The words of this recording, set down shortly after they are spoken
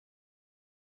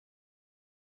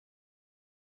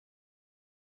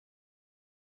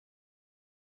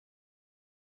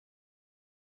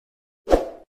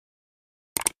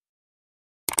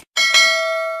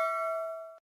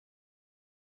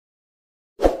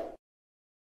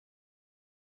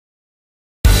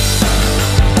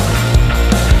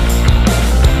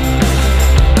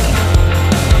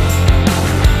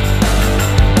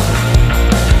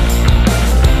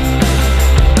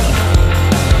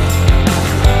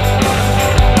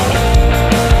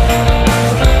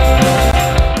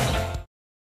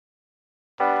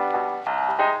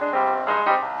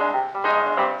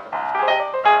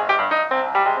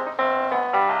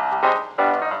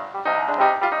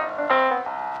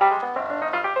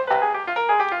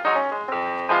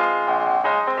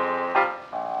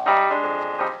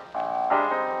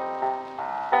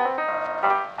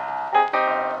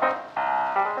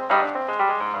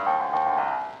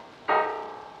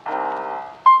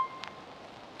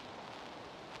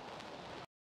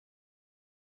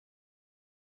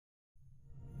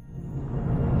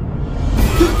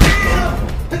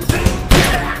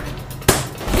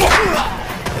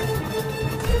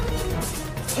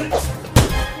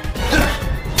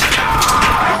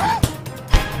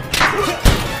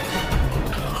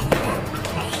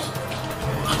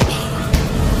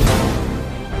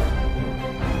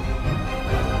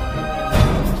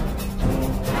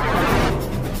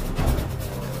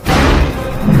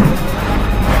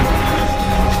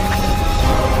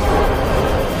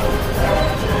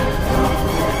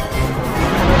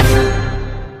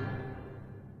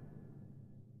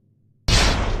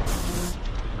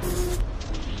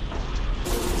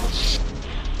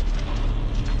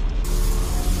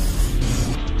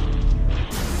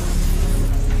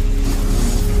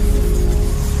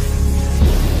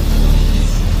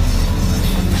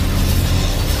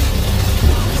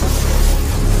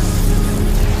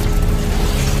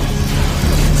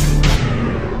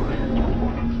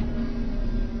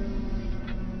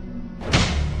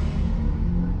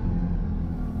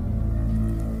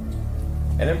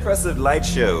impressive light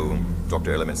show,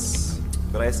 Dr. Elemis.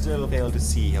 But I still fail to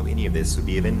see how any of this would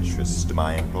be of interest to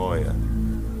my employer.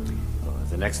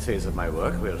 The next phase of my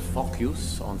work will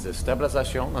focus on the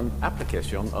stabilization and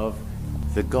application of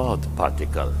the God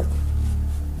particle.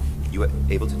 You were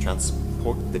able to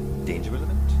transport the danger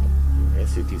element?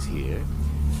 Yes, it is here.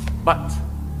 But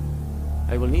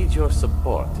I will need your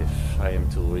support if I am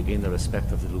to regain the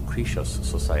respect of the Lucretius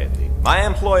Society. My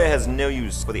employer has no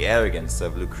use for the arrogance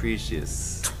of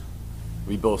Lucretius.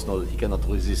 We both know that he cannot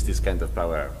resist this kind of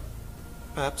power.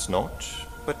 Perhaps not,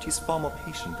 but he's far more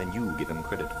patient than you give him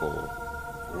credit for.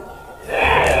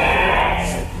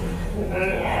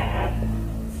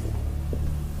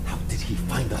 How did he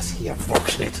find us here,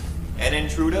 Volksschnitt? An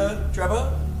intruder,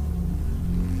 Trevor?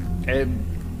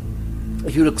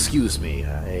 If you'll excuse me,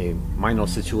 a minor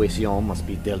situation must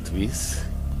be dealt with.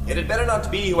 It had better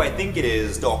not be who I think it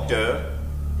is, Doctor.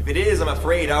 If it is, I'm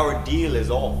afraid our deal is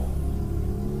off.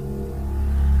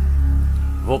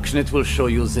 Volksschnitt will show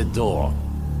you the door,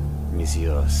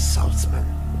 Monsieur Saltzman.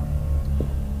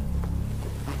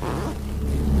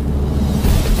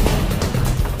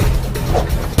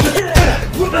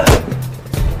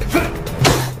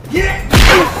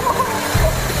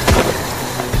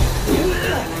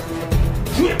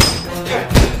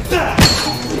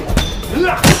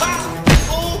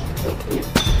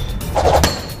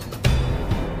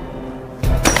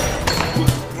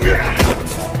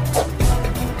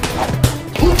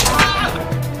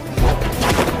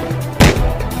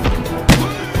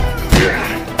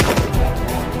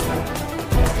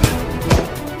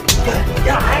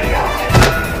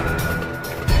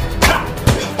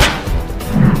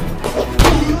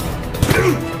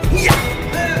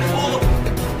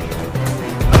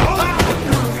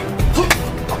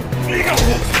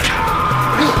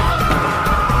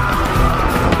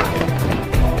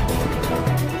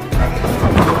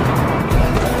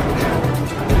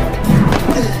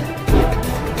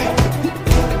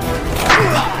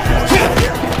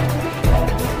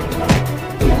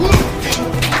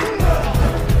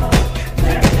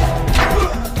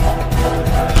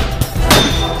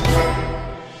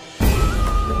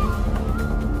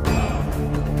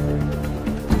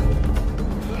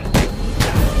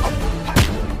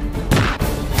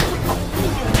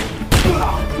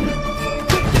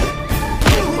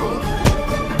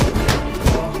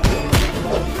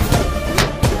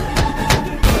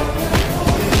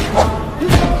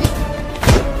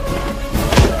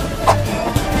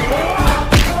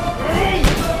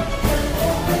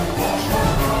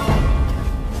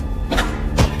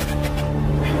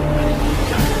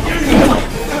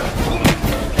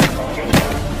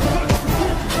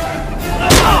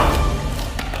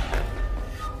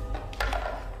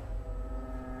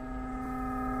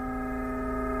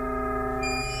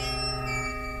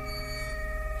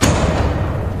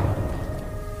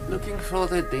 Looking for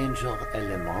the danger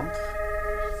element?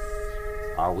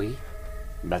 Are we,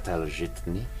 Battle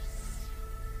Jitney?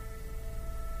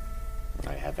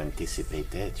 I have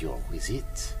anticipated your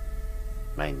visit,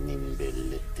 my nimble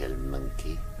little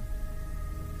monkey.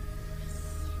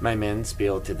 My men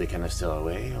spirited the canister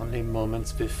away only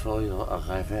moments before your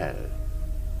arrival.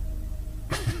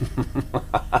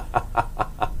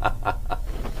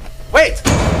 Wait!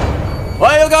 Where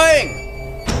are you going?